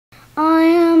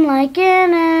like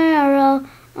an arrow,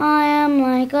 I am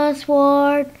like a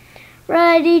sword,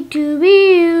 ready to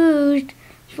be used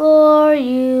for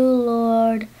you,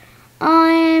 Lord. I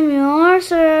am your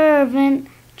servant,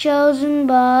 chosen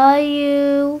by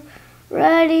you,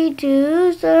 ready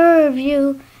to serve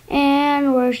you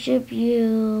and worship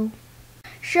you.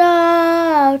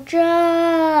 Shout,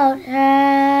 shout,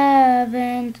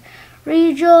 heavens,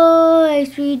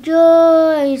 rejoice,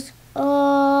 rejoice,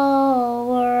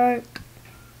 O earth.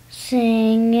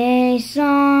 Sing a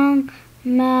song,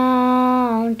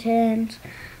 mountains,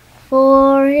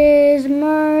 for his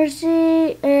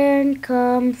mercy and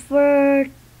comfort.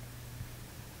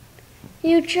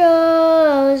 You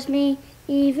chose me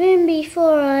even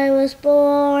before I was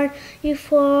born. You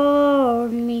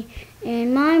formed me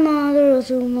in my mother's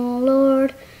womb, O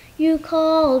Lord. You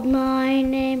called my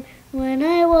name when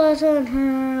I was on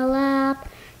her lap.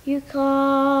 You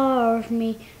carved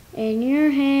me in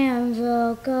your hands,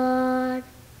 O God.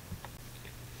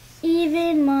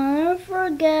 Even mother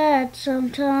forgets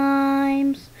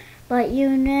sometimes, but you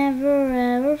never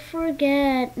ever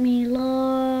forget me,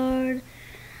 Lord.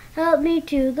 Help me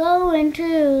to go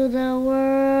into the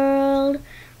world,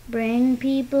 bring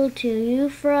people to you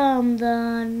from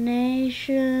the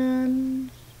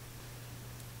nations.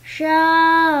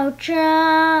 Shout,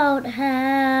 shout,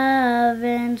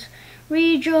 heavens,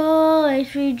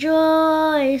 rejoice,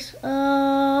 rejoice,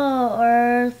 O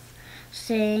earth.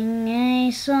 Sing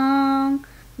a song,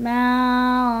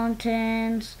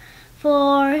 mountains,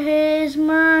 for his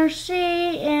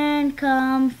mercy and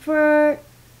comfort.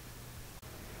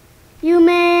 You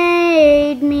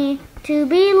made me to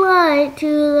be light to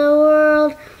the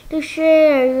world, to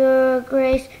share your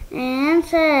grace and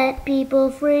set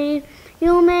people free.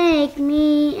 You make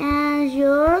me as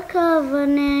your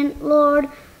covenant, Lord,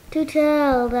 to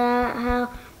tell that how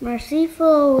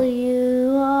merciful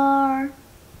you are.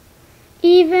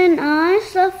 Even I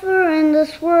suffer in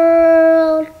this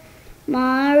world,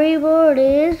 my reward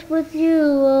is with you,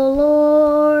 O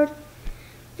Lord.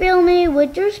 Fill me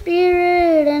with your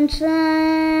spirit and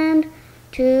send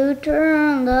to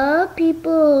turn the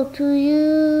people to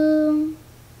you.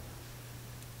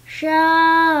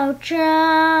 Shout,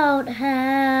 shout,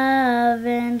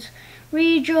 heavens,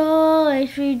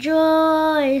 rejoice,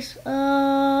 rejoice,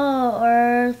 O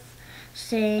earth.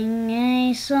 Sing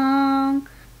a song,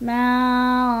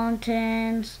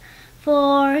 mountains,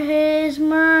 for his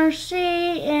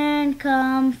mercy and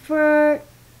comfort.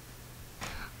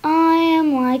 I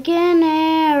am like an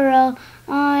arrow,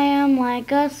 I am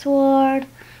like a sword,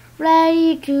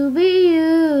 ready to be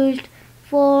used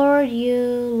for you,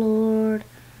 Lord.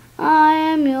 I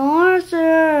am your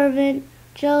servant,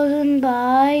 chosen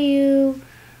by you,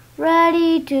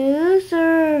 ready to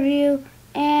serve you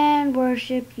and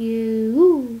worship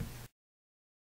you.